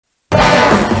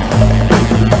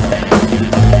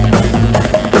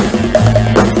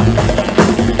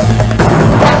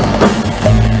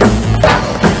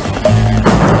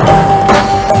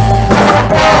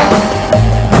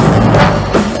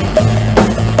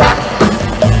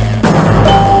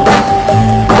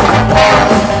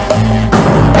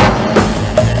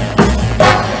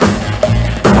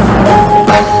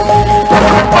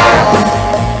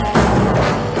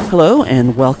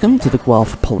and welcome to the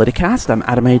Guelph Politicast. I'm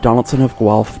Adam A. Donaldson of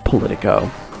Guelph Politico.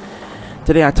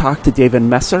 Today I talked to David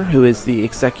Messer, who is the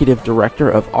Executive Director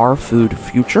of Our Food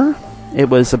Future. It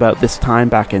was about this time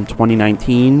back in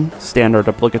 2019, standard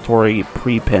obligatory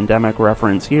pre-pandemic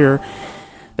reference here,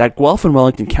 that Guelph and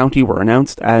Wellington County were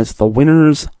announced as the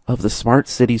winners of the Smart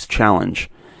Cities Challenge.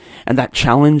 And that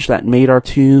challenge that made our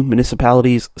two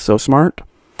municipalities so smart?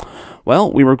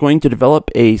 Well, we were going to develop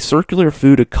a circular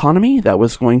food economy that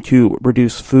was going to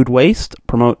reduce food waste,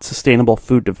 promote sustainable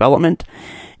food development,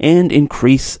 and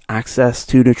increase access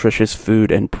to nutritious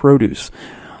food and produce.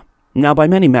 Now, by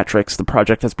many metrics, the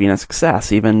project has been a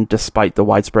success, even despite the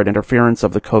widespread interference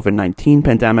of the COVID-19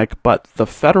 pandemic, but the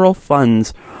federal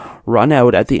funds run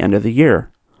out at the end of the year.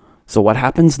 So what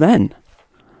happens then?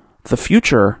 The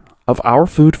future of Our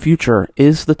Food Future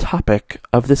is the topic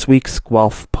of this week's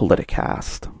Guelph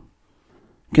Politicast.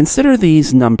 Consider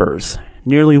these numbers.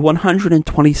 Nearly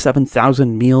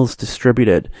 127,000 meals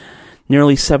distributed,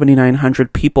 nearly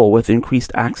 7,900 people with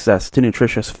increased access to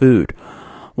nutritious food,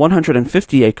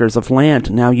 150 acres of land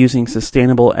now using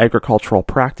sustainable agricultural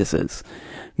practices,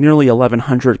 nearly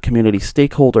 1,100 community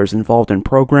stakeholders involved in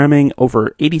programming,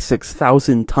 over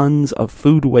 86,000 tons of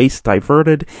food waste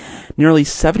diverted, nearly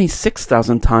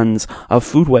 76,000 tons of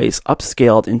food waste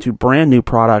upscaled into brand new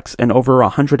products, and over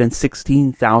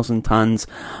 116,000 tons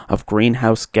of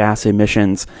greenhouse gas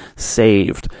emissions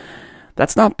saved.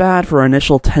 That's not bad for an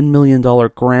initial $10 million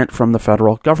grant from the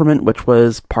federal government, which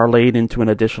was parlayed into an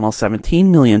additional $17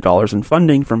 million in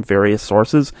funding from various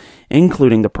sources,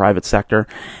 including the private sector,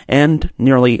 and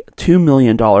nearly $2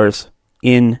 million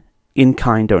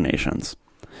in-kind donations.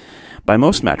 By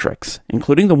most metrics,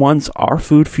 including the ones Our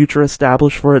Food Future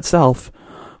established for itself,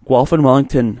 Guelph and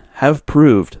Wellington have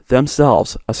proved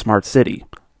themselves a smart city,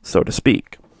 so to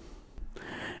speak.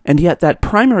 And yet that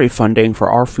primary funding for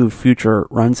Our Food Future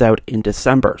runs out in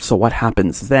December, so what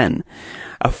happens then?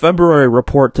 A February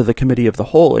report to the Committee of the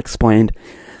Whole explained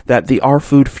that the Our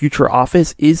Food Future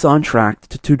office is on track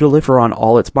to deliver on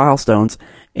all its milestones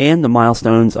and the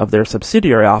milestones of their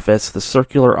subsidiary office, the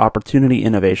Circular Opportunity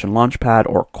Innovation Launchpad,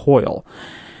 or COIL.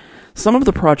 Some of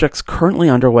the projects currently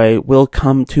underway will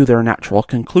come to their natural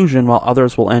conclusion, while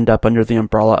others will end up under the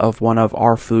umbrella of one of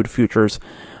Our Food Future's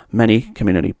many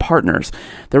community partners.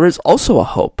 There is also a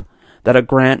hope that a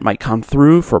grant might come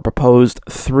through for a proposed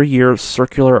 3-year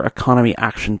Circular Economy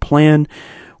Action Plan,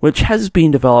 which has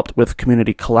been developed with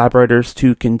community collaborators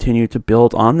to continue to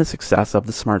build on the success of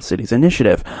the Smart Cities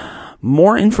Initiative.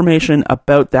 More information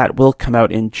about that will come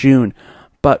out in June,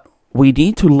 but we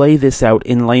need to lay this out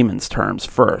in layman's terms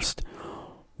first.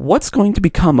 What's going to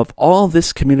become of all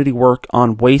this community work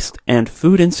on waste and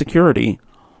food insecurity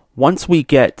once we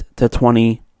get to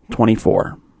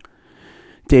 2024?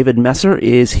 David Messer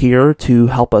is here to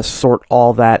help us sort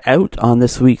all that out on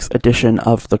this week's edition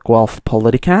of the Guelph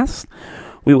Politicast.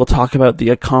 We will talk about the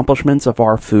accomplishments of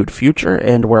Our Food Future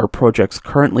and where projects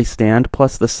currently stand,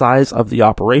 plus the size of the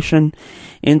operation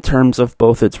in terms of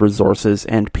both its resources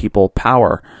and people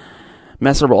power.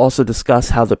 Messer will also discuss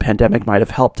how the pandemic might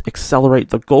have helped accelerate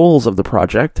the goals of the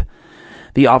project,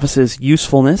 the office's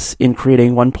usefulness in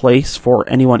creating one place for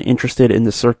anyone interested in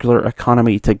the circular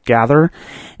economy to gather,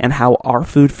 and how Our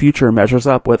Food Future measures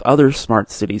up with other smart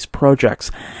cities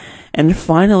projects. And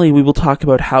finally, we will talk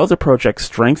about how the project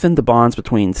strengthened the bonds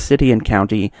between city and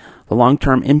county, the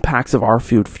long-term impacts of Our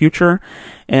Food Future,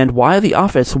 and why the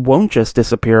office won't just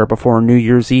disappear before New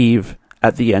Year's Eve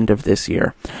at the end of this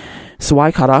year. So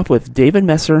I caught up with David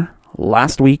Messer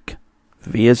last week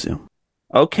via Zoom.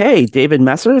 Okay, David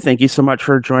Messer, thank you so much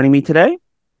for joining me today.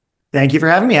 Thank you for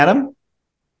having me, Adam.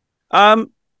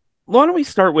 Why don't we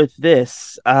start with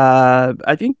this?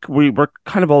 I think we're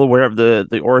kind of all aware of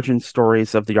the origin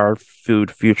stories of the Our Food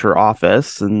Future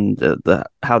office and the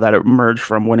how that emerged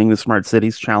from winning the Smart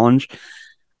Cities Challenge.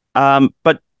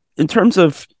 But in terms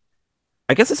of,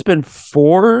 I guess it's been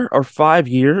 4 or 5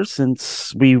 years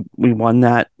since we won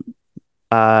that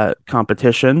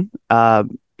competition. Can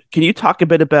you talk a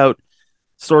bit about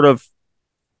sort of,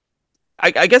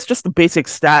 I guess, just the basic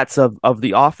stats of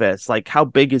the office? Like, how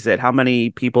big is it? How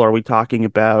many people are we talking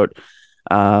about?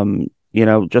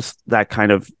 Just that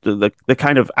kind of the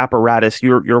kind of apparatus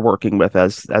you're working with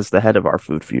as the head of Our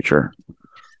Food Future.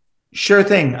 Sure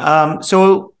thing.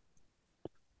 So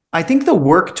I think the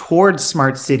work towards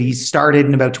smart cities started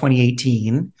in about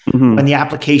 2018 when the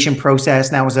application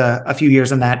process, now was a few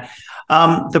years on that.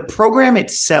 The program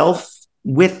itself,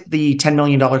 with the $10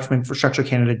 million from Infrastructure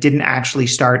Canada, didn't actually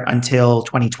start until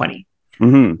 2020.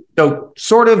 So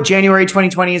sort of January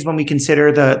 2020 is when we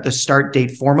consider the start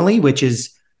date formally, which is,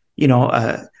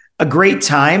 a a great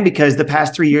time because the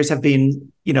past 3 years have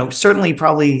been, certainly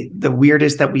probably the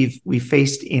weirdest that we've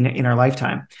faced in our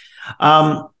lifetime.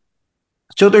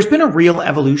 So there's been a real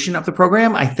evolution of the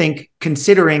program, I think,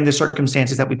 considering the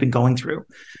circumstances that we've been going through.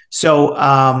 So,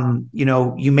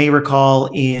 you may recall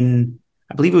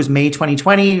I believe it was May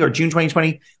 2020 or June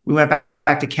 2020, we went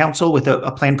back to council with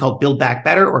a plan called Build Back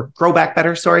Better, or Grow Back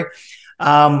Better, sorry,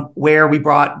 where we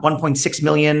brought $1.6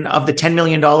 million of the $10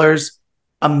 million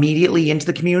immediately into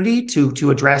the community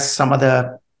to address some of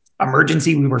the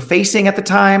emergency we were facing at the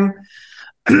time.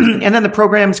 And then the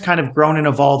program's kind of grown and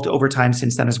evolved over time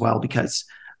since then as well, because,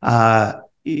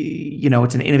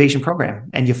 it's an innovation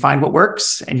program and you find what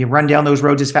works and you run down those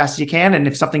roads as fast as you can. And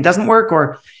if something doesn't work,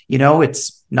 or,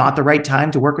 it's not the right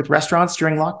time to work with restaurants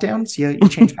during lockdowns, you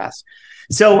change paths.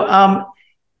 So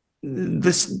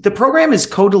the program is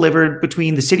co-delivered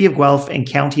between the City of Guelph and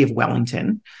County of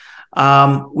Wellington.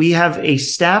 We have a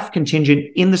staff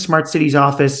contingent in the Smart Cities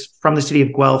office from the City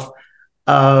of Guelph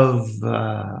of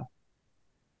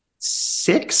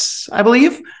 6, I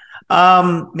believe,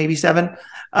 maybe 7.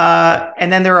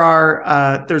 And then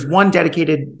there's one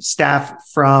dedicated staff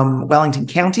from Wellington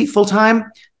County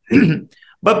full-time.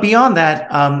 But beyond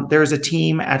that, there's a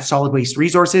team at Solid Waste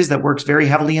Resources that works very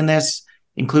heavily in this,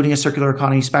 including a circular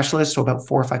economy specialist. So about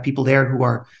 4 or 5 people there who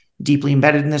are deeply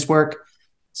embedded in this work.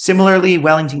 Similarly,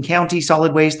 Wellington County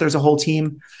Solid Waste, there's a whole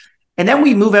team. And then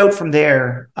we move out from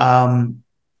there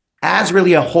as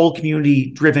really a whole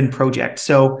community driven project.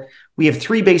 So we have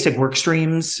 3 basic work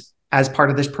streams as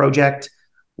part of this project.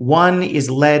 One is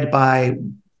led by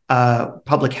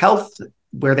public health,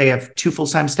 where they have 2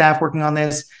 full-time staff working on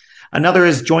this. Another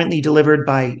is jointly delivered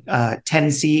by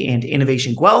 10C and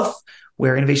Innovation Guelph,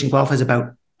 where Innovation Guelph has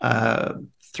about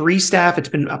 3 staff. It's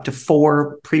been up to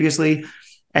 4 previously.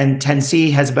 And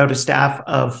 10C has about a staff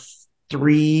of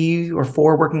 3 or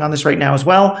 4 working on this right now as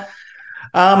well.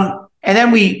 And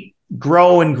then we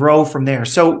grow from there.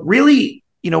 So really,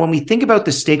 when we think about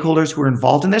the stakeholders who are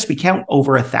involved in this, we count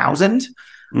over 1,000.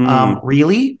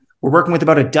 Really, we're working with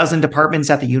about a dozen departments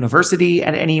at the university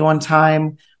at any one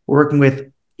time. We're working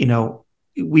with,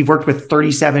 we've worked with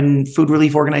 37 food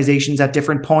relief organizations at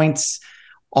different points,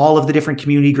 all of the different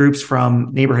community groups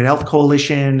from Neighborhood Health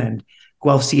Coalition and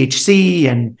Guelph CHC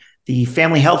and the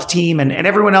family health team, and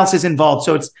everyone else is involved.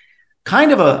 So it's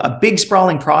kind of a big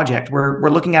sprawling project. We're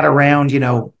looking at around,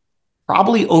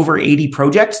 probably over 80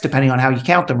 projects, depending on how you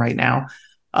count them right now,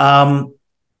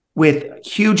 with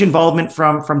huge involvement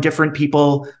from different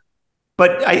people.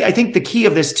 But I think the key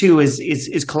of this too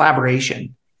is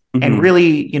collaboration, and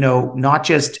really, not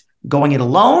just going it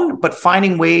alone, but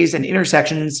finding ways and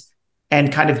intersections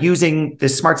and kind of using the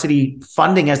Smart City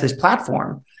funding as this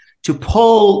platform to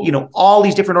pull, all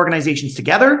these different organizations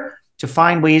together to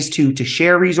find ways to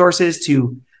share resources,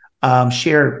 to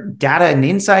share data and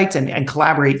insights, and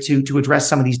collaborate to address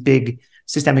some of these big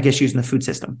systemic issues in the food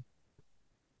system.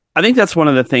 I think that's one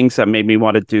of the things that made me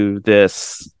want to do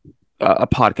this, a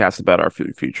podcast about our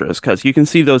food future, is because you can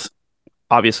see those,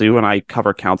 obviously, when I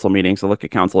cover council meetings, I look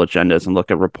at council agendas and look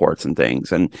at reports and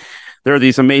things. And there are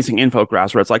these amazing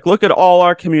infographics where it's like, look at all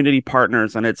our community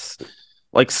partners, and it's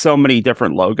like so many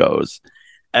different logos.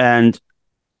 And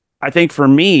I think for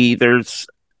me, there's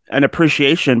an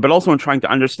appreciation, but also in trying to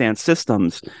understand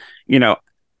systems,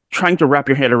 trying to wrap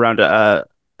your head around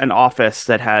an office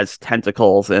that has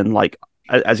tentacles and, like,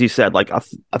 as you said, like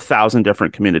 1,000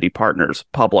 different community partners,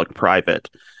 public, private,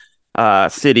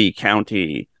 city,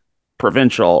 county,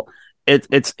 provincial.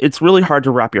 It's really hard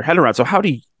to wrap your head around. So how do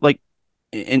you, like,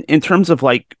 in terms of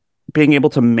like being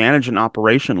able to manage an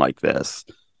operation like this,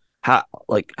 how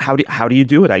do you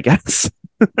do it, I guess?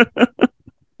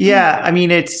 Yeah, I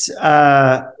mean, it's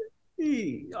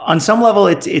on some level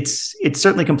it's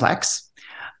certainly complex.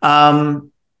 But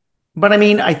I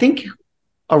mean, I think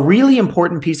a really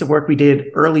important piece of work we did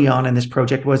early on in this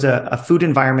project was a food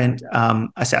environment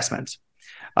assessment.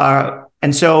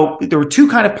 And so there were 2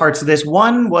 kind of parts of this.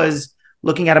 One was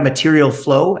looking at a material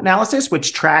flow analysis,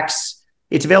 which tracks,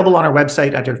 it's available on our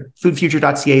website under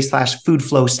foodfuture.ca/food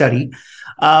flow study.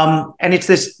 And it's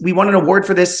this, we won an award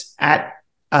for this at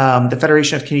the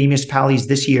Federation of Canadian Municipalities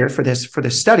this year for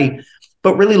this study,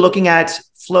 but really looking at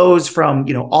flows from,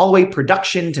 all the way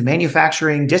production to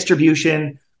manufacturing,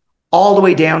 distribution, all the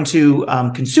way down to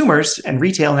consumers and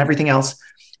retail and everything else,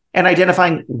 and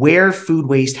identifying where food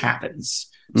waste happens.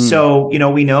 So,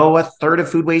 we know a third of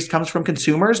food waste comes from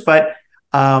consumers, but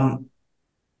a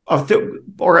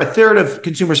third of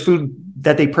consumers' food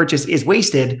that they purchase is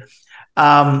wasted.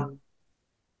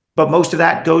 But most of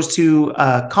that goes to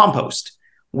compost,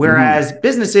 whereas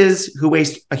businesses who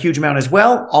waste a huge amount as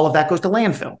well, all of that goes to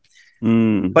landfill.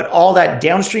 But all that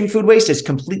downstream food waste is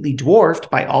completely dwarfed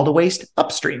by all the waste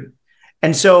upstream.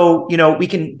 And so, we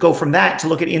can go from that to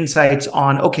look at insights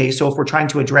on, okay, so if we're trying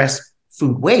to address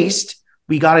food waste,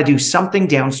 we got to do something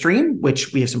downstream,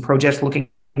 which we have some projects looking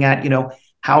at,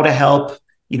 how to help,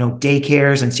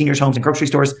 daycares and seniors' homes and grocery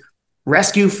stores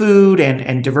rescue food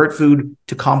and divert food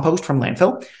to compost from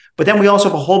landfill. But then we also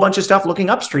have a whole bunch of stuff looking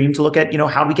upstream to look at,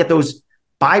 how do we get those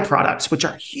byproducts, which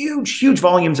are huge, huge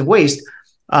volumes of waste,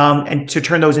 and to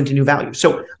turn those into new value.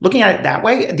 So looking at it that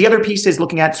way, the other piece is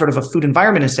looking at sort of a food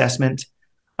environment assessment,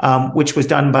 which was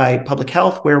done by public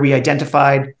health, where we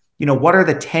identified, what are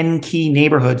the 10 key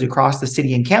neighborhoods across the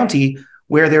city and county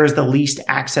where there is the least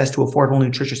access to affordable,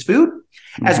 nutritious food,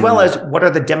 as well as what are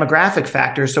the demographic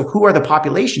factors. So who are the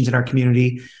populations in our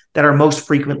community that are most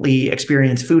frequently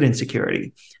experience food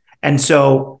insecurity? And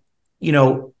so,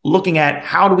 looking at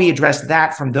how do we address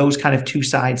that from those kind of two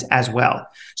sides as well.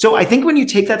 So I think when you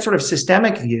take that sort of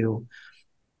systemic view,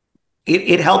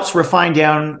 it helps refine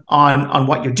down on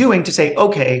what you're doing to say,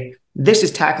 okay, this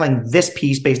is tackling this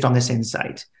piece based on this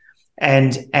insight.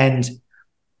 And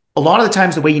a lot of the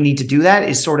times the way you need to do that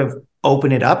is sort of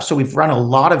open it up. So we've run a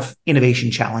lot of innovation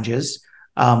challenges.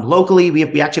 Locally,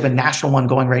 we actually have a national one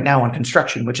going right now on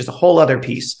construction, which is a whole other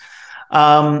piece.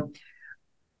 And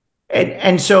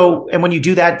when you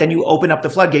do that, then you open up the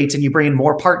floodgates and you bring in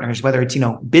more partners, whether it's,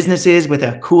 businesses with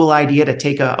a cool idea to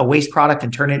take a waste product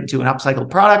and turn it into an upcycled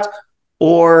product,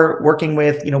 or working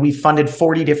with, we funded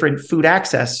 40 different food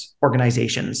access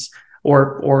organizations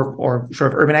or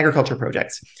sort of urban agriculture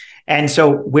projects. And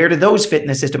so where do those fit in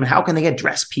the system and how can they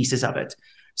address pieces of it?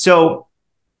 So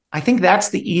I think that's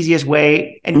the easiest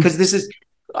way. And because this is,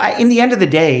 in the end of the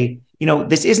day,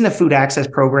 this isn't a food access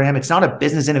program. It's not a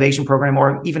business innovation program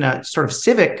or even a sort of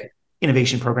civic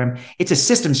innovation program. It's a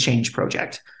systems change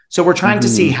project. So we're trying to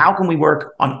see how can we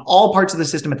work on all parts of the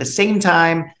system at the same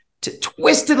time to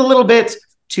twist it a little bit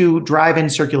to drive in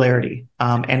circularity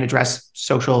and address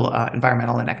social,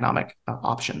 environmental, and economic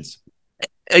options.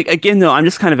 Again, though, I'm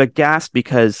just kind of aghast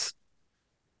because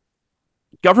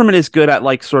government is good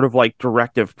at sort of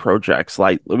directive projects.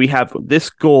 Like we have this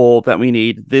goal that we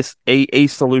need this a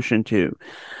solution to.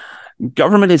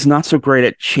 Government is not so great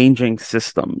at changing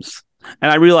systems.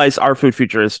 And I realize our food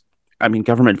future is,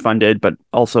 government funded, but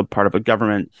also part of a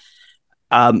government.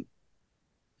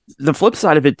 The flip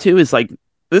side of it too is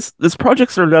this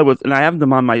project started out with, and I have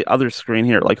them on my other screen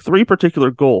here, 3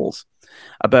 particular goals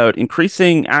about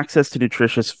increasing access to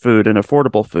nutritious food and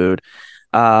affordable food,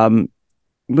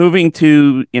 moving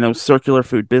to circular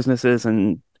food businesses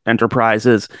and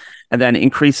enterprises, and then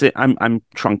increasing. I'm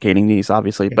truncating these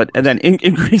obviously, but and then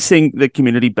increasing the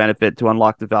community benefit to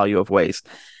unlock the value of waste,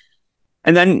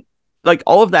 and then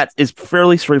all of that is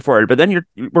fairly straightforward. But then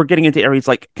we're getting into areas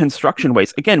like construction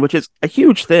waste again, which is a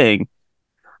huge thing,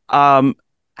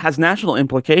 has national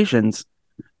implications.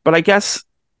 But I guess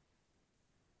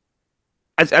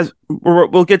as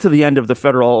we'll get to the end of the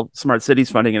federal smart cities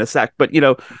funding in a sec, but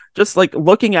just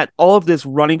looking at all of this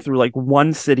running through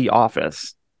one city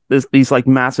office, these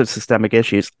massive systemic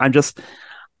issues.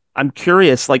 I'm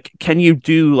curious, can you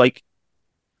do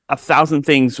 1,000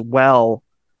 things well,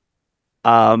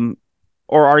 or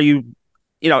are you,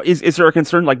 is there a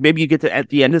concern maybe you get to at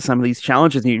the end of some of these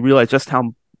challenges and you realize just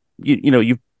how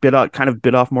you've bit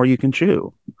off more you can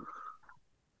chew?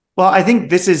 Well, I think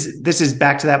this is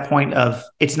back to that point of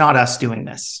it's not us doing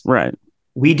this. Right.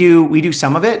 We do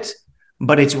some of it,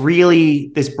 but it's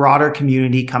really this broader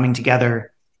community coming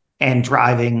together and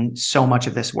driving so much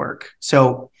of this work.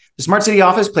 So the Smart City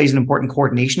Office plays an important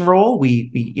coordination role.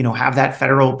 We have that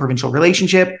federal provincial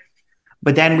relationship,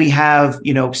 but then we have,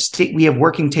 we have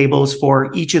working tables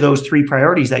for each of those 3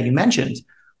 priorities that you mentioned,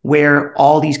 where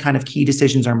all these kind of key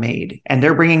decisions are made. And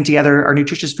they're bringing together our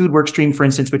nutritious food work stream, for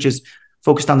instance, which is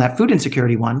focused on that food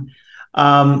insecurity one.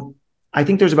 I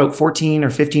think there's about 14 or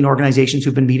 15 organizations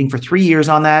who've been meeting for 3 years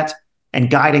on that and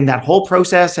guiding that whole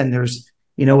process. And there's,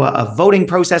 a voting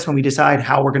process when we decide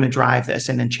how we're going to drive this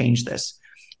and then change this.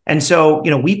 And so,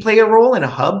 we play a role in a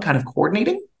hub kind of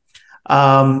coordinating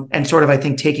and sort of, I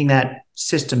think, taking that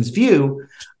systems view.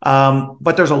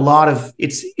 But there's a lot of,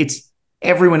 it's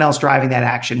everyone else driving that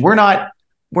action. We're not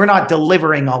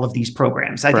delivering all of these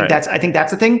programs. I think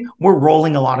that's the thing. We're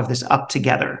rolling a lot of this up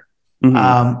together,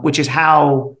 which is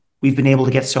how we've been able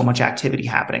to get so much activity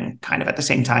happening kind of at the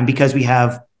same time, because we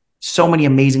have so many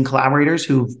amazing collaborators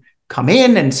who've come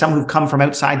in and some who've come from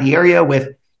outside the area with,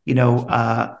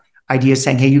 ideas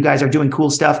saying, hey, you guys are doing cool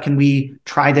stuff. Can we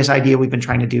try this idea we've been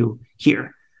trying to do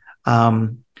here?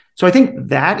 So I think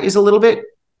that is a little bit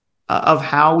of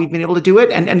how we've been able to do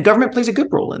it. And government plays a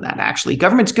good role in that, actually.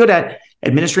 Government's good at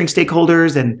administering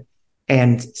stakeholders and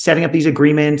and setting up these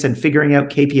agreements and figuring out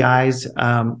KPIs,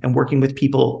 and working with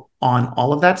people on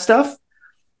all of that stuff.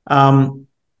 And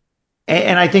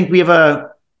I think we have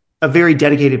a very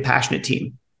dedicated, passionate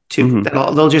team too.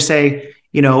 Mm-hmm. They'll just say,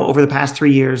 over the past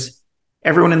 3 years,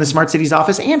 everyone in the Smart Cities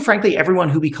office, and frankly, everyone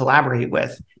who we collaborate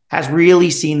with, has really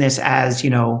seen this as,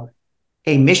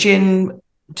 a mission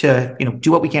to,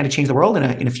 do what we can to change the world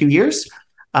in a few years.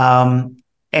 And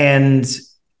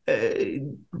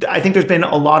I think there's been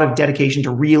a lot of dedication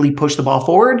to really push the ball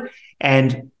forward.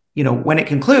 And, when it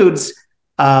concludes,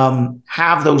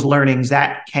 have those learnings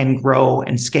that can grow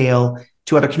and scale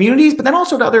to other communities, but then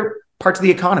also to other parts of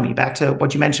the economy. Back to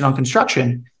what you mentioned on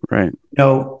construction, right?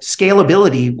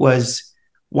 Scalability was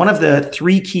one of the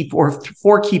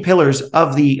four key pillars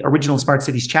of the original Smart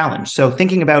Cities Challenge. So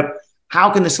thinking about how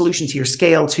can the solutions here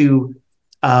scale to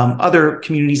other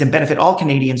communities and benefit all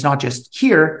Canadians, not just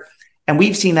here. And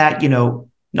we've seen that,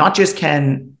 not just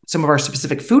can some of our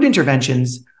specific food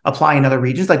interventions apply in other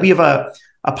regions. Like we have a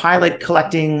pilot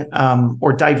collecting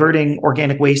or diverting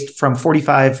organic waste from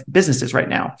 45 businesses right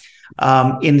now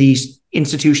in the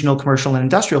institutional, commercial, and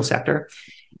industrial sector.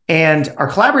 And our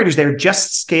collaborators there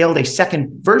just scaled a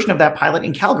second version of that pilot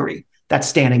in Calgary that's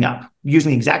standing up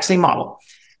using the exact same model.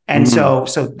 And so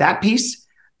that piece.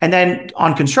 And then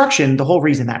on construction, the whole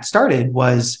reason that started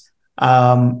was,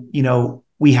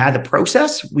 we had the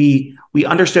process. We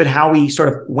understood how we sort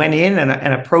of went in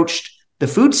and approached the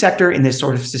food sector in this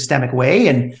sort of systemic way,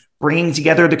 and bringing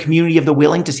together the community of the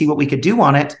willing to see what we could do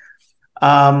on it.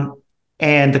 And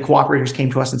the cooperators came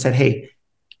to us and said, hey,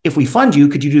 if we fund you,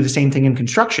 could you do the same thing in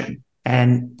construction?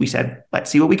 And we said,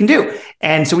 let's see what we can do.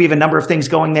 And so we have a number of things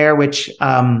going there, which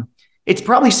it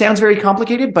probably sounds very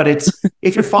complicated, but it's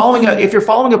if you're following a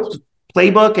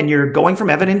playbook and you're going from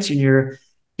evidence and you're,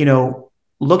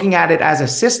 looking at it as a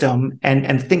system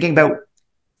and thinking about,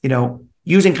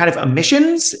 using kind of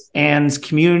emissions and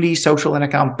community, social, and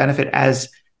economic benefit as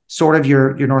sort of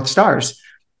your North Stars,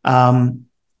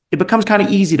 it becomes kind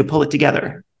of easy to pull it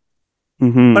together.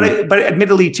 Mm-hmm. But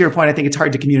admittedly, to your point, I think it's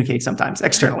hard to communicate sometimes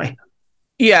externally.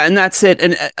 Yeah, and that's it.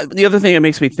 And the other thing it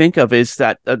makes me think of is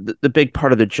that the big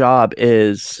part of the job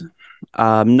is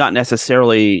not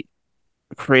necessarily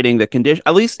creating the condition,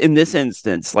 at least in this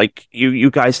instance, like you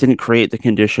guys didn't create the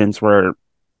conditions where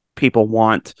people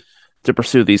want to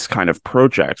pursue these kind of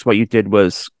projects. What you did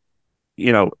was,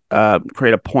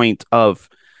 create a point of,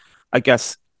 I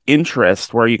guess,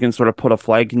 interest where you can sort of put a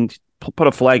flag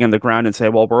in the ground and say,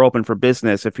 well, we're open for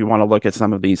business if you want to look at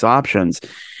some of these options.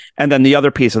 And then the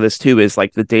other piece of this too is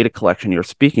like the data collection you're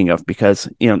speaking of, because,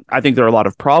 I think there are a lot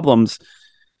of problems,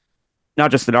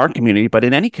 not just in our community, but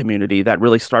in any community, that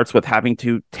really starts with having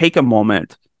to take a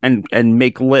moment and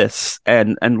make lists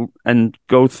and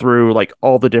go through like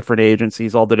all the different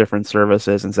agencies, all the different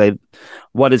services, and say,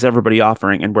 what is everybody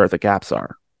offering and where the gaps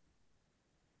are?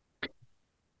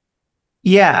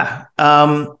 Yeah.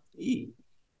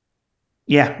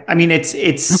 Yeah. I mean,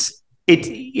 it's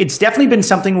definitely been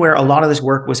something where a lot of this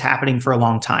work was happening for a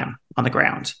long time on the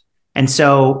ground. And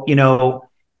so,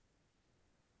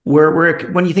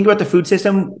 when you think about the food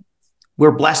system,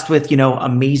 we're blessed with,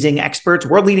 amazing experts,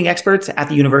 world-leading experts at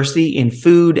the university in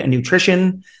food and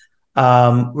nutrition.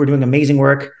 We're doing amazing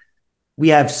work. We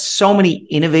have so many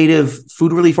innovative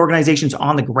food relief organizations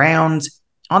on the ground.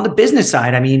 On the business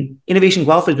side, I mean, Innovation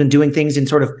Guelph has been doing things in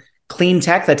sort of clean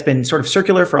tech that's been sort of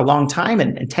circular for a long time.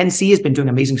 And 10C has been doing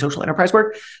amazing social enterprise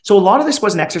work. So a lot of this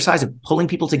was an exercise of pulling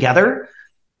people together,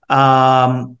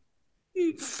 finding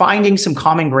some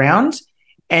common ground,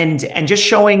 and just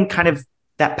showing kind of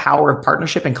that power of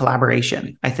partnership and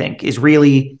collaboration, I think, is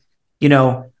really, in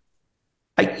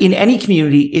any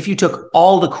community, if you took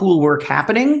all the cool work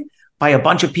happening by a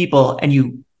bunch of people and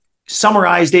you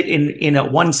summarized it in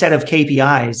one set of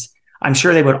KPIs, I'm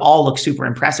sure they would all look super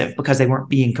impressive because they weren't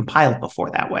being compiled before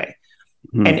that way.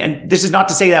 Mm-hmm. And this is not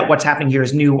to say that what's happening here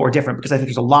is new or different, because I think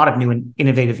there's a lot of new and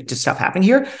innovative stuff happening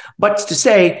here, but to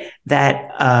say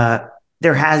that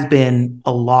there has been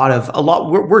a lot.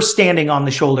 We're standing on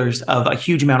the shoulders of a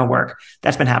huge amount of work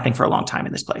that's been happening for a long time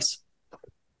in this place.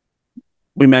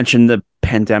 We mentioned the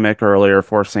pandemic earlier,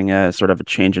 forcing a sort of a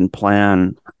change in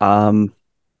plan.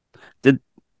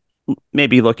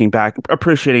 Maybe looking back,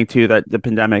 appreciating too that the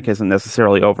pandemic isn't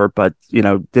necessarily over, but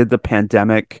did the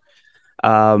pandemic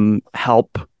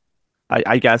help?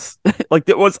 I guess like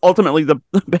it was ultimately the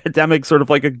pandemic sort of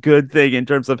like a good thing in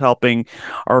terms of helping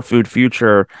our food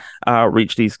future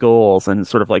reach these goals, and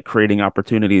sort of like creating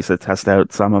opportunities to test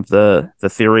out some of the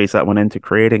theories that went into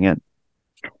creating it.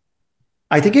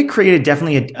 I think it created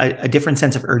definitely a different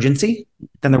sense of urgency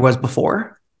than there was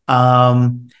before.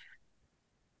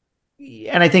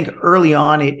 and I think early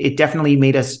on, it definitely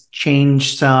made us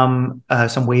change some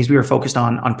ways we were focused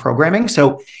on programming.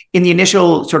 So in the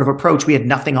initial sort of approach, we had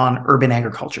nothing on urban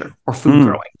agriculture or food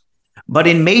growing. But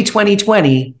in May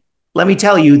 2020, let me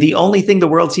tell you, the only thing the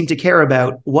world seemed to care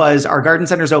about was our garden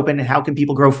centers open and how can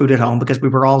people grow food at home, because we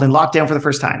were all in lockdown for the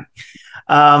first time.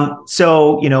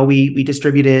 So, we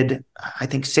distributed, I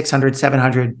think 600,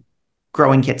 700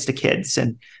 growing kits to kids,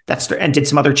 and did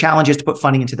some other challenges to put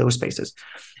funding into those spaces.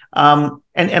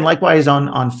 And likewise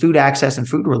on food access and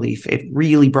food relief, it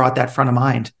really brought that front of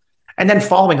mind. And then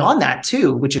following on that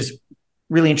too, which is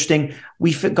really interesting,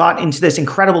 we got into this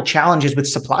incredible challenges with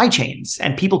supply chains,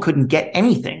 and people couldn't get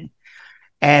anything.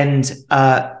 And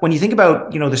when you think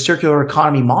about, the circular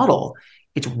economy model,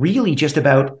 it's really just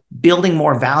about building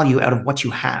more value out of what you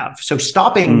have. So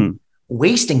stopping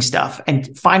wasting stuff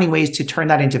and finding ways to turn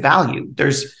that into value.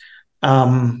 There's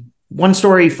one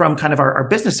story from kind of our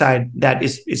business side that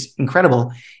is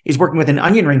incredible, is working with an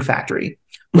onion ring factory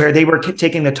where they were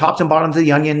taking the tops and bottoms of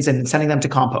the onions and sending them to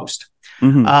compost.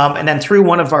 And then through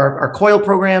one of our coil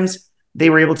programs,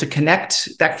 they were able to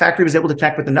that factory was able to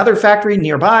connect with another factory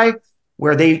nearby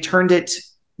where they turned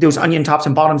those onion tops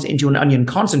and bottoms into an onion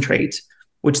concentrate,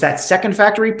 which that second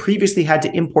factory previously had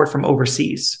to import from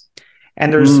overseas.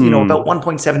 And there's, about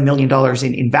 $1.7 million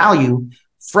in value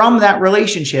from that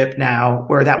relationship now,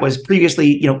 where that was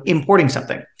previously, importing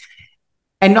something.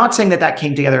 And not saying that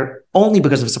came together only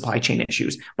because of supply chain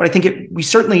issues, but I think we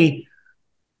certainly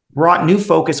brought new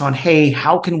focus on, hey,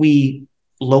 how can we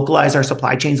localize our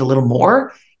supply chains a little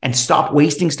more and stop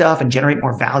wasting stuff and generate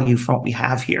more value from what we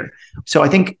have here. So I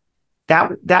think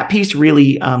that piece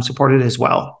really supported it as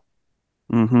well.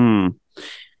 Looking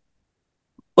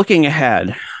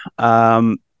ahead,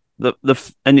 and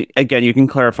again, you can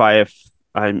clarify if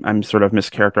I'm sort of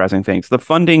mischaracterizing things. The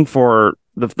funding for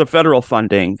the federal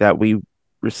funding that we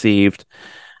received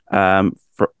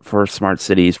for smart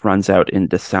cities runs out in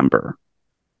December,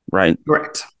 right?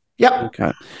 Correct. Yep.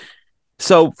 Okay.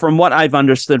 So from what I've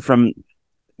understood from,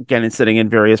 again, and sitting in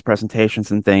various presentations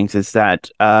and things, is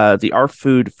that the Our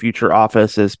Food Future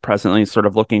Office is presently sort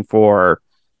of looking for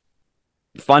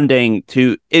funding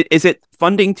is it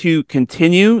funding to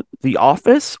continue the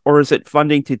office, or is it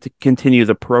funding to continue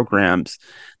the programs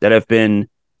that have been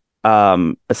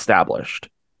established?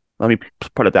 Let me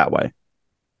put it that way.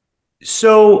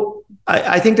 So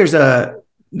I think there's a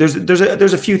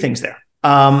few things there.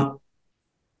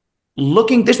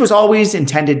 This was always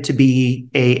intended to be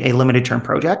a limited term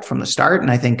project from the start, and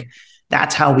I think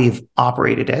that's how we've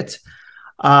operated it.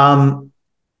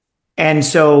 And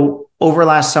so over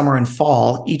last summer and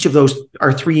fall, each of those,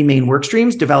 our three main work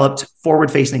streams, developed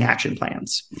forward-facing action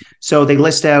plans. So they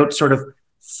list out sort of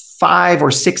 5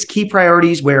 or 6 key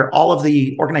priorities where all of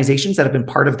the organizations that have been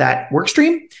part of that work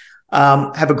stream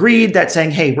have agreed that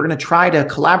saying, hey, we're going to try to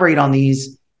collaborate on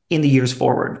these in the years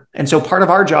forward. And so part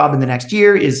of our job in the next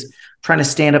year is trying to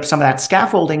stand up some of that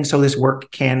scaffolding so this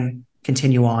work can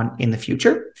continue on in the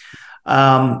future,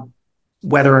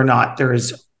 whether or not there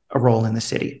is a role in the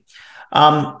city.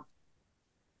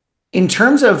 In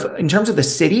terms of the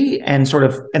city and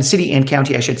city and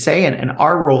county, I should say, and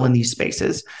our role in these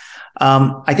spaces,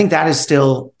 I think that is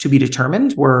still to be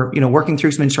determined. We're working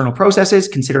through some internal processes,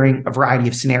 considering a variety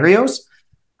of scenarios,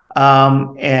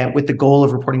 and with the goal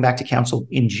of reporting back to council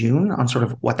in June on sort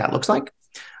of what that looks like.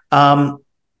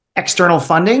 External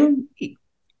funding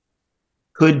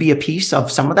could be a piece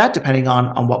of some of that, depending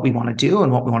on what we want to do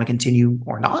and what we want to continue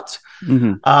or not.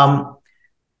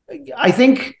 I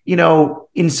think,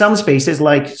 in some spaces,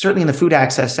 like certainly in the food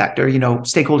access sector,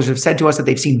 stakeholders have said to us that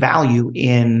they've seen value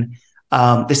in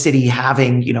the city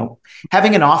having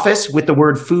an office with the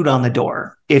word food on the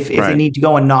door if they need to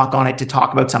go and knock on it to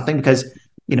talk about something, because,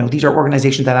 these are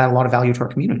organizations that add a lot of value to our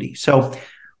community. So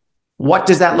what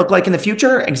does that look like in the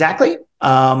future? Exactly.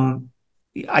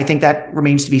 I think that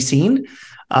remains to be seen.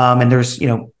 And there's,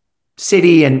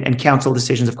 city and council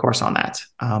decisions, of course, on that.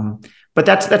 But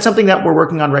that's something that we're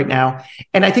working on right now.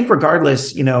 And I think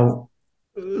regardless,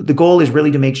 the goal is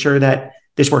really to make sure that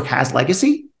this work has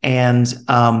legacy and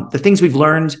the things we've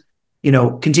learned,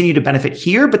 continue to benefit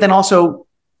here, but then also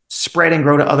spread and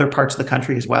grow to other parts of the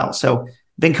country as well. So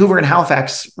Vancouver and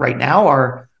Halifax right now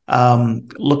are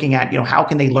looking at, how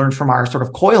can they learn from our sort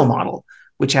of COIL model,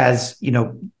 which has,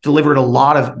 delivered a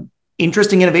lot of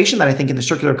interesting innovation that I think in the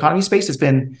circular economy space has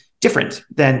been different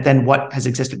than what has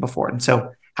existed before. And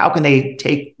so how can they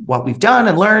take what we've done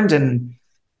and learned and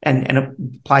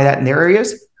apply that in their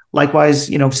areas? Likewise,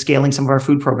 scaling some of our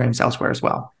food programs elsewhere as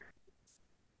well.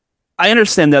 I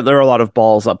understand that there are a lot of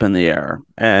balls up in the air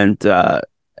and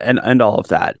all of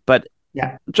that, but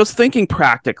yeah, just thinking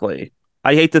practically,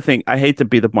 I hate to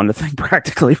be the one to think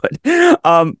practically, but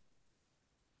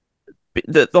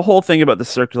the whole thing about the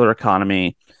circular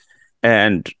economy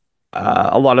and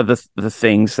a lot of the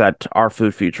things that our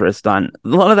food future has done, a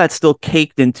lot of that's still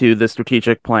caked into the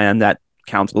strategic plan that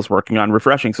council is working on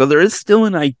refreshing. So there is still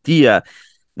an idea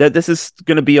that this is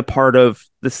going to be a part of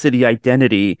the city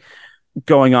identity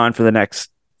going on for the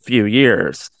next few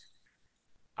years.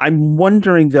 I'm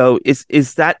wondering though, is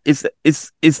that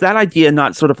idea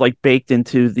not sort of like baked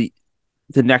into the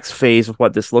next phase of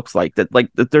what this looks like? That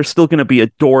there's still going to be a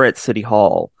door at City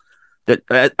Hall that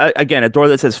again, a door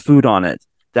that says food on it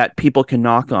that people can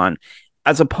knock on,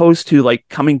 as opposed to like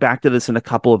coming back to this in a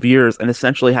couple of years and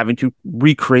essentially having to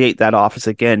recreate that office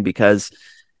again, because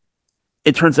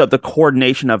it turns out the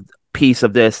coordination of piece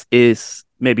of this is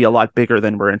maybe a lot bigger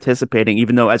than we're anticipating,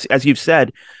 even though as you've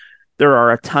said, there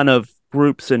are a ton of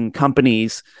groups and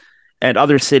companies and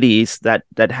other cities that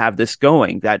have this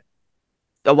going. That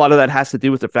a lot of that has to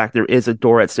do with the fact there is a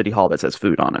door at City Hall that says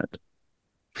food on it.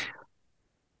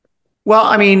 Well,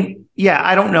 I mean, yeah,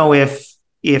 I don't know if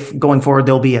going forward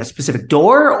there'll be a specific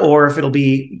door or if it'll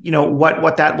be,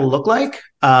 what that will look like.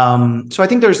 So I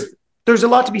think there's a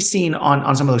lot to be seen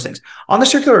on some of those things. On the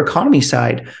circular economy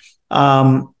side,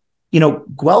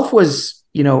 Guelph was,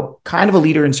 kind of a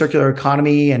leader in circular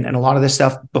economy and a lot of this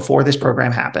stuff before this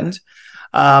program happened.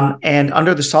 And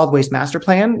under the solid waste master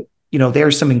plan,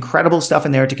 there's some incredible stuff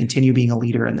in there to continue being a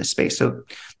leader in this space. So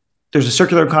there's a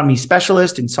circular economy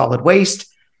specialist in solid waste,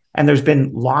 and there's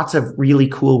been lots of really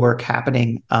cool work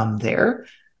happening there.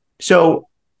 So,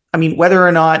 I mean, whether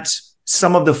or not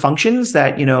some of the functions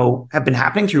that, have been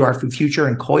happening through our Food Future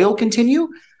and COIL continue,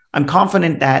 I'm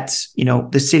confident that,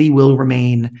 the city will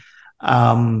remain,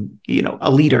 a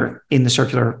leader in the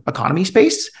circular economy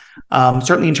space.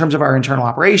 Certainly in terms of our internal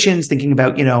operations, thinking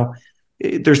about,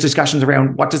 there's discussions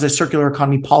around what does a circular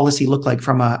economy policy look like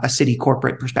from a city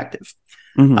corporate perspective.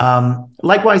 Mm-hmm.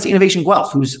 Likewise, Innovation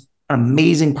Guelph, who's an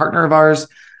amazing partner of ours.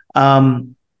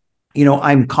 I'm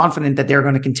confident that they're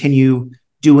going to continue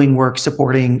doing work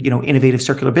supporting, innovative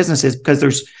circular businesses, because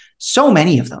there's so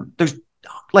many of them. There's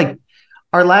like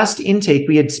our last intake,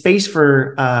 we had space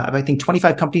for, I think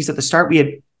 25 companies at the start. We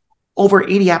had over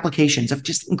 80 applications of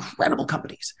just incredible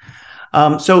companies.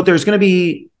 So there's going to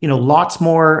be, lots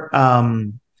more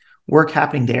work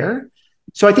happening there.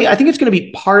 So I think it's going to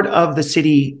be part of the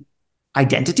city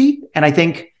identity. And I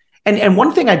think, and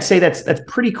one thing I'd say that's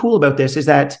pretty cool about this is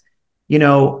that, I've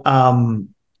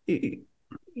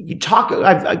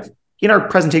in our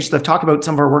presentations, I've talked about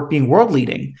some of our work being world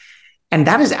leading. And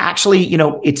that is actually,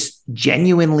 it's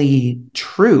genuinely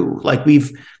true. Like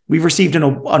we've received an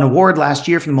award last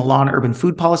year from the Milan Urban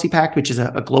Food Policy Pact, which is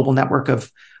a global network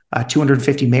of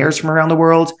 250 mayors from around the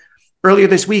world. Earlier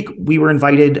this week, we were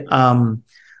invited on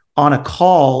a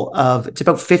call it's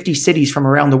about 50 cities from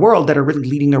around the world that are really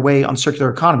leading their way on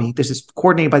circular economy. This is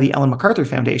coordinated by the Ellen MacArthur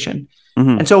Foundation.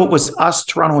 Mm-hmm. And so it was us,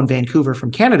 Toronto and Vancouver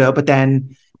from Canada, but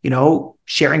then,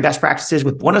 sharing best practices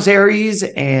with Buenos Aires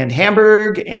and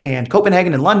Hamburg and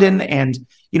Copenhagen and London. And,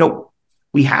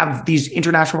 we have these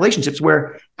international relationships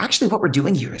where actually what we're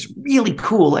doing here is really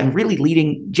cool and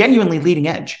really genuinely leading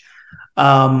edge.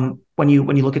 When you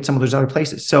look at some of those other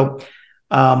places. So,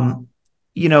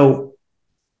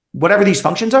 whatever these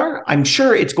functions are, I'm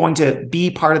sure it's going to be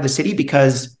part of the city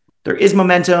because there is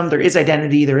momentum, there is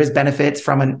identity, there is benefits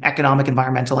from an economic,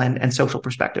 environmental, and social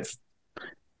perspective.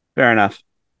 Fair enough.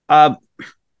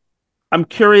 I'm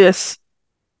curious,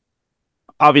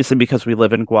 obviously, because we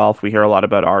live in Guelph, we hear a lot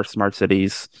about our smart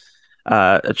cities,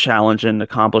 challenge and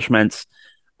accomplishments.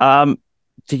 Do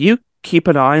you keep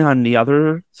an eye on the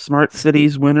other smart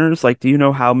cities winners? Like, do you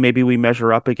know how maybe we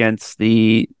measure up against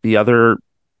the other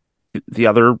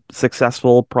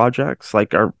successful projects?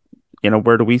 Like,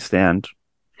 where do we stand?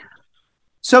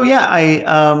 So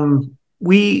yeah,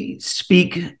 we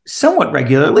speak somewhat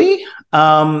regularly,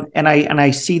 and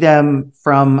I see them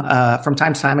from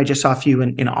time to time. I just saw a few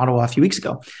in Ottawa a few weeks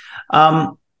ago.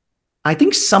 I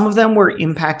think some of them were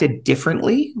impacted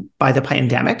differently by the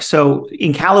pandemic. So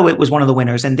Iqaluit was one of the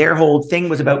winners, and their whole thing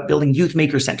was about building youth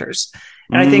maker centers.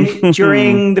 And I think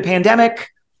during the pandemic,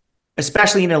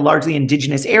 especially in a largely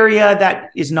Indigenous area,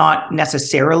 that is not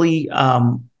necessarily,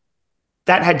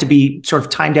 that had to be sort of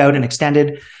timed out and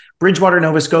extended. Bridgewater,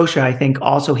 Nova Scotia, I think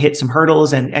also hit some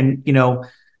hurdles and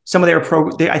some of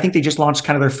their I think they just launched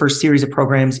kind of their first series of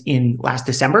programs in last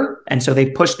December. And so they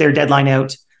pushed their deadline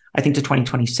out, I think, to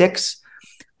 2026.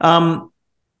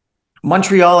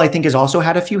 Montreal, I think, has also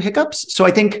had a few hiccups. So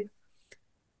I think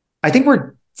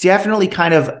we're definitely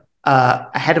kind of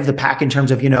ahead of the pack in terms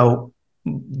of,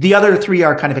 the other three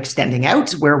are kind of extending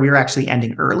out where we're actually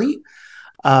ending early.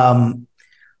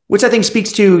 which I think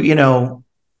speaks to,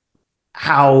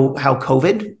 how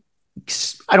COVID,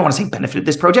 I don't want to say benefited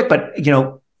this project, but,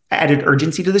 added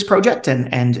urgency to this project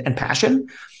and passion.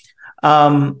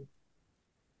 And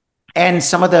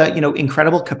some of the,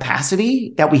 incredible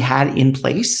capacity that we had in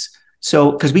place.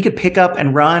 So, because we could pick up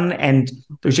and run, and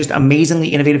there's just amazingly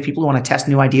innovative people who want to test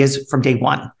new ideas from day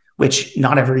one, which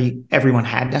not everyone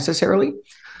had necessarily.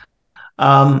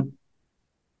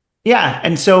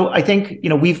 And so I think,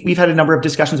 we've had a number of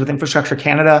discussions with Infrastructure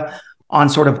Canada on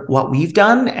sort of what we've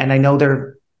done, and I know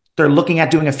they're looking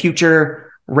at doing a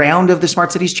future round of the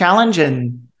Smart Cities Challenge,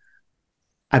 and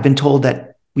I've been told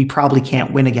that we probably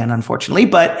can't win again, unfortunately.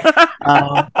 But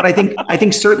I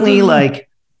think certainly, like,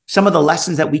 some of the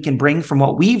lessons that we can bring from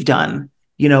what we've done,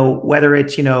 whether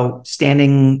it's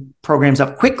standing programs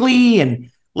up quickly and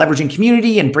leveraging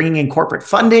community and bringing in corporate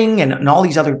funding and all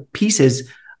these other pieces,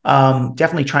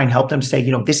 definitely try and help them say,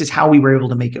 this is how we were able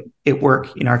to make it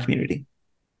work in our community.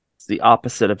 It's the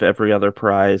opposite of every other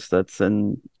prize that's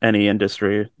in any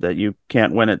industry, that you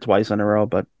can't win it twice in a row.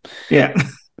 But yeah,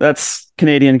 that's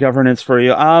Canadian governance for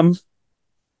you.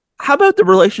 How about the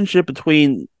relationship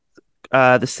between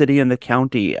the city and the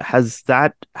county? How is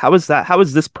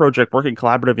this project, working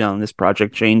collaboratively on this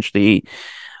project, changed the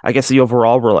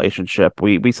overall relationship?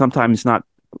 We sometimes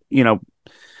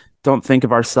don't think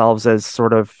of ourselves as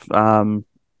sort of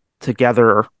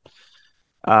together,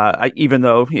 even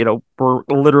though we're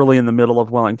literally in the middle of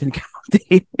Wellington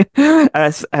County.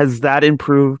 Has that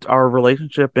improved our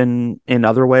relationship in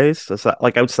other ways,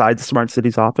 like outside the Smart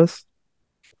Cities office?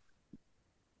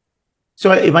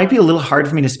 So it might be a little hard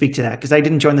for me to speak to that, because I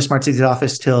didn't join the Smart Cities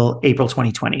office till April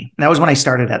 2020. And that was when I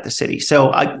started at the city.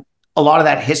 So a lot of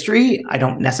that history I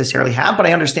don't necessarily have, but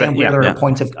I understand where there are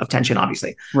points of tension,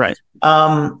 obviously. Right.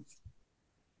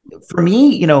 For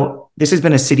me, this has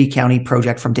been a city-county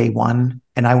project from day one,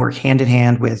 and I work hand in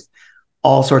hand with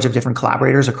all sorts of different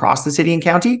collaborators across the city and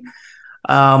county.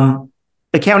 The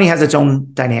county has its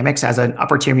own dynamics as an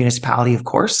upper-tier municipality, of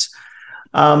course.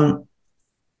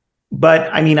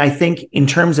 But I mean, I think in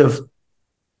terms of,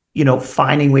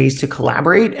 finding ways to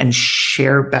collaborate and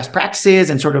share best practices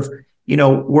and sort of,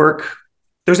 work,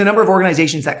 there's a number of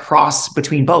organizations that cross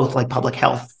between both, like public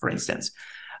health, for instance,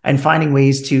 and finding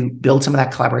ways to build some of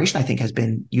that collaboration, I think, has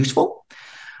been useful.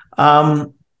 I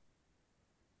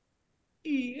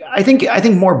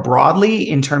think more broadly,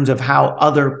 in terms of how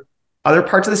other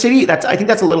parts of the city, I think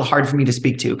that's a little hard for me to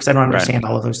speak to, because I don't understand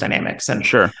all of those dynamics. And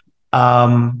sure.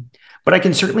 But I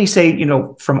can certainly say,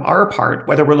 from our part,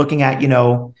 whether we're looking at,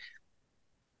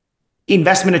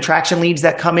 investment attraction leads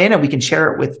that come in, and we can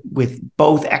share it with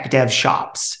both ECDEV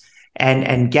shops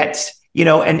and get,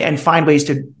 and find ways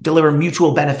to deliver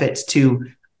mutual benefits to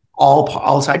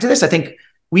all sides of this. I think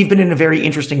we've been in a very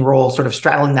interesting role, sort of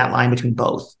straddling that line between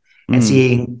both and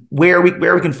seeing where we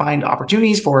can find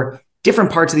opportunities for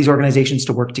different parts of these organizations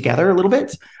to work together a little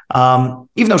bit.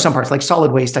 Even though some parts, like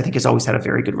solid waste, I think has always had a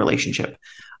very good relationship.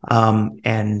 Find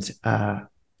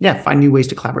new ways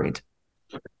to collaborate.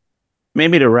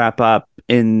 Maybe to wrap up,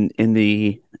 in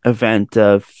the event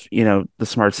of, the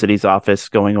Smart Cities office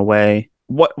going away,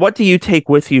 what do you take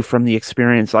with you from the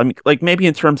experience? I mean, like, maybe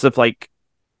in terms of like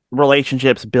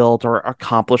relationships built or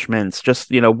accomplishments,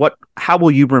 just, how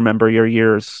will you remember your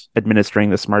years administering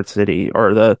the Smart City,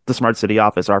 or the Smart City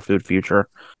office, Our Food Future?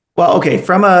 Well, okay.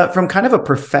 From kind of a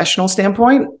professional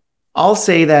standpoint, I'll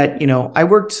say that,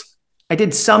 I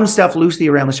did some stuff loosely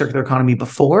around the circular economy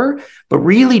before, but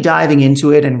really diving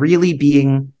into it and really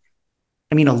being,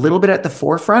 a little bit at the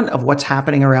forefront of what's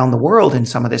happening around the world in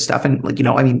some of this stuff. And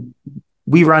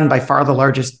we run by far the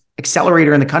largest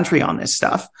accelerator in the country on this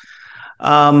stuff.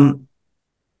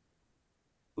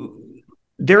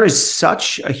 There is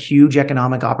such a huge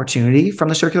economic opportunity from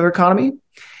the circular economy.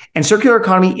 And circular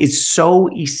economy is so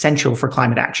essential for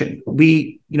climate action.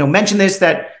 We, mentioned this,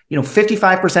 that,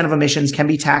 55% of emissions can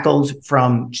be tackled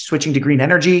from switching to green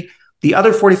energy. The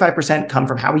other 45% come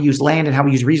from how we use land and how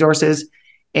we use resources.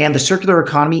 And the circular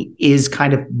economy is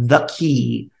kind of the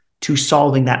key to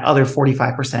solving that other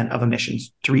 45% of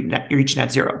emissions to reach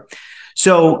net zero.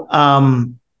 So,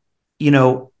 from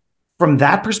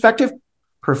that perspective,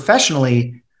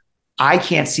 professionally, I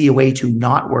can't see a way to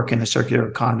not work in the circular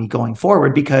economy going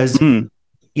forward, because,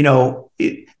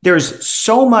 there's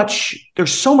so much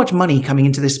money coming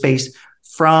into this space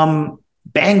from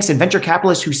banks and venture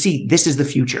capitalists who see this is the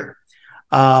future.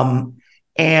 That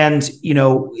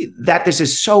this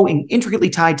is so intricately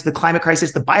tied to the climate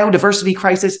crisis, the biodiversity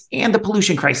crisis, and the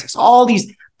pollution crisis. All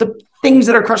the things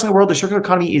that are crushing the world. The circular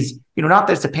economy is, not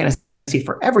that it's a panacea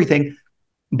for everything,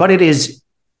 but it is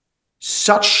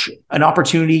such an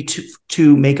opportunity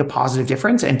to make a positive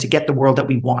difference and to get the world that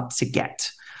we want to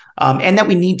get, and that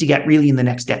we need to get really in the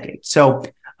next decade. So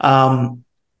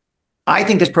I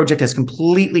think this project has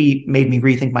completely made me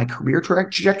rethink my career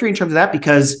trajectory in terms of that,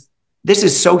 because this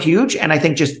is so huge. And I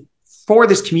think just for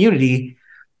this community,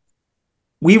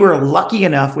 we were lucky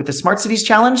enough with the Smart Cities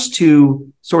Challenge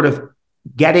to sort of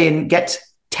get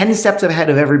 10 steps ahead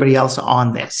of everybody else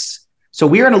on this. So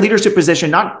we're in a leadership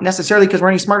position, not necessarily because we're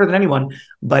any smarter than anyone,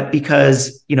 but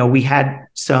because, we had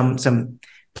some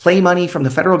play money from the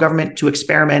federal government to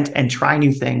experiment and try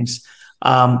new things,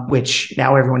 which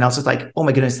now everyone else is like, oh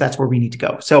my goodness, that's where we need to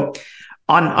go. So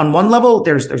on one level,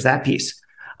 there's that piece.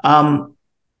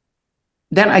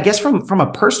 Then I guess from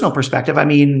a personal perspective, I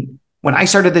mean, when I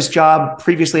started this job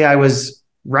previously, I was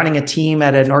running a team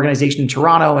at an organization in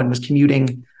Toronto and was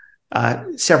commuting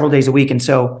several days a week. And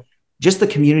so just the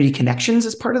community connections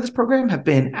as part of this program have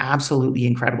been absolutely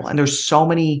incredible. And there's so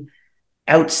many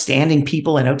outstanding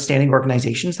people and outstanding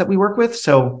organizations that we work with.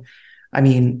 So, I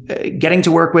mean, getting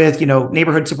to work with,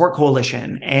 Neighborhood Support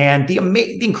Coalition and the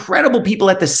incredible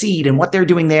people at the Seed and what they're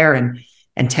doing there, and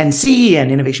 10C and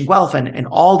Innovation Guelph and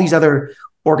all these other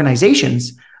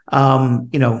organizations,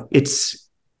 it's,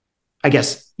 I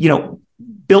guess,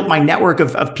 built my network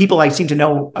of people I seem to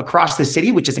know across the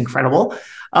city, which is incredible.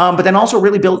 But then also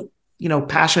really built,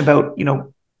 passion about,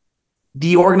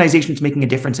 the organizations making a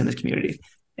difference in this community.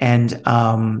 And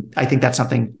I think that's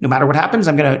something, no matter what happens,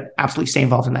 I'm going to absolutely stay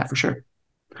involved in that for sure.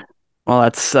 Well,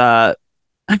 that's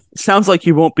sounds like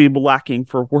you won't be lacking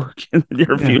for work in the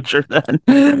near future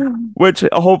then, which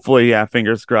hopefully,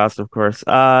 fingers crossed, of course.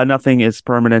 Nothing is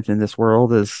permanent in this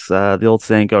world, as the old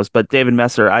saying goes. But David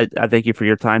Messer, I thank you for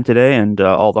your time today and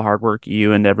all the hard work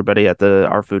you and everybody at the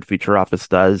Our Food Future office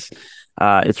does.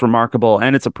 It's remarkable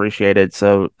and it's appreciated.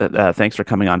 So thanks for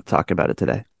coming on to talk about it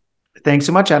today. Thanks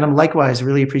so much, Adam. Likewise,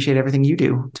 really appreciate everything you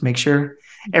do to make sure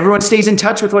everyone stays in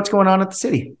touch with what's going on at the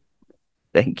city.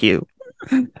 Thank you.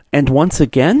 And once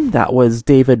again, that was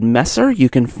David Messer. You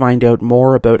can find out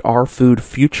more about Our Food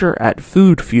Future at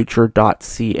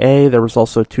foodfuture.ca. There was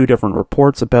also 2 different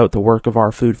reports about the work of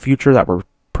Our Food Future that were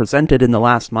presented in the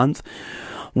last month.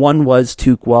 One was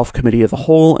to Guelph Committee of the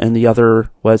Whole, and the other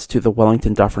was to the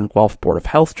Wellington Dufferin Guelph Board of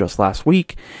Health just last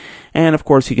week. And of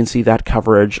course, you can see that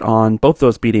coverage on both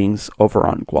those meetings over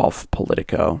on Guelph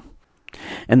Politico.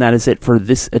 And that is it for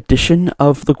this edition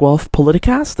of the Guelph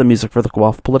Politicast. The music for the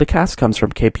Guelph Politicast comes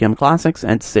from KPM Classics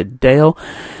and Sid Dale.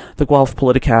 The Guelph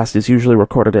Politicast is usually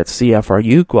recorded at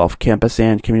CFRU, Guelph Campus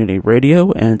and Community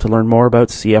Radio, and to learn more about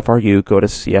CFRU, go to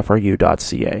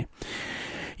cfru.ca.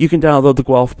 You can download the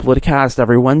Guelph Politicast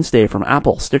every Wednesday from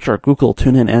Apple, Stitcher, Google,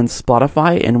 TuneIn, and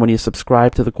Spotify, and when you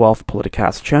subscribe to the Guelph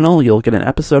Politicast channel, you'll get an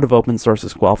episode of Open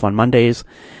Sources Guelph on Mondays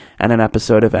and an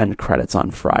episode of End Credits on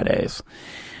Fridays.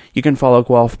 You can follow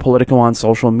Guelph Politico on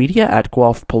social media at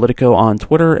Guelph Politico on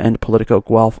Twitter and Politico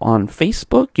Guelph on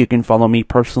Facebook. You can follow me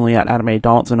personally at Adam A.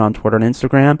 Donaldson on Twitter and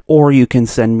Instagram, or you can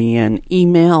send me an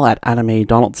email at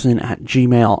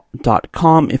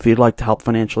adamadonaldson@gmail.com. If you'd like to help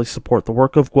financially support the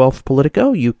work of Guelph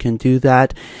Politico, you can do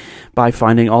that by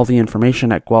finding all the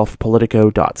information at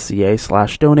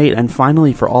guelphpolitico.ca/donate. And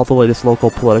finally, for all the latest local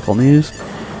political news,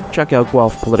 check out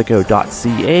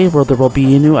guelphpolitico.ca, where there will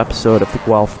be a new episode of the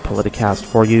Guelph Politicast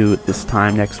for you this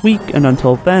time next week. And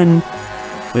until then,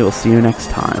 we will see you next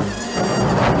time.